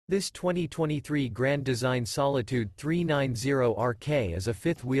This 2023 Grand Design Solitude 390RK is a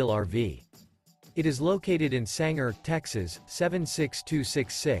fifth-wheel RV. It is located in Sanger, Texas,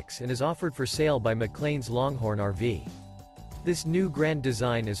 76266 and is offered for sale by McClain's Longhorn RV. This new Grand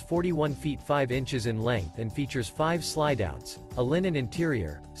Design is 41 feet 5 inches in length and features 5 slideouts, a linen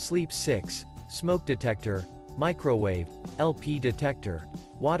interior, sleep 6, smoke detector, microwave, LP detector,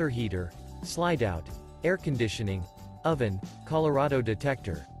 water heater, slideout, air conditioning, oven, Colorado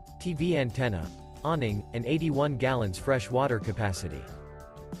detector, TV antenna, awning, and 81 gallons fresh water capacity.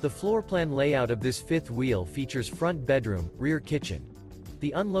 The floor plan layout of this fifth wheel features front bedroom, rear kitchen.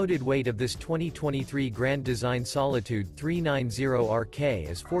 The unloaded weight of this 2023 Grand Design Solitude 390RK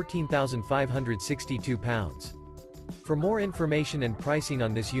is 14,562 pounds. For more information and pricing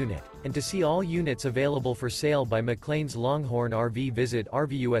on this unit, and to see all units available for sale by McClain's Longhorn RV, visit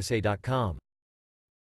RVUSA.com.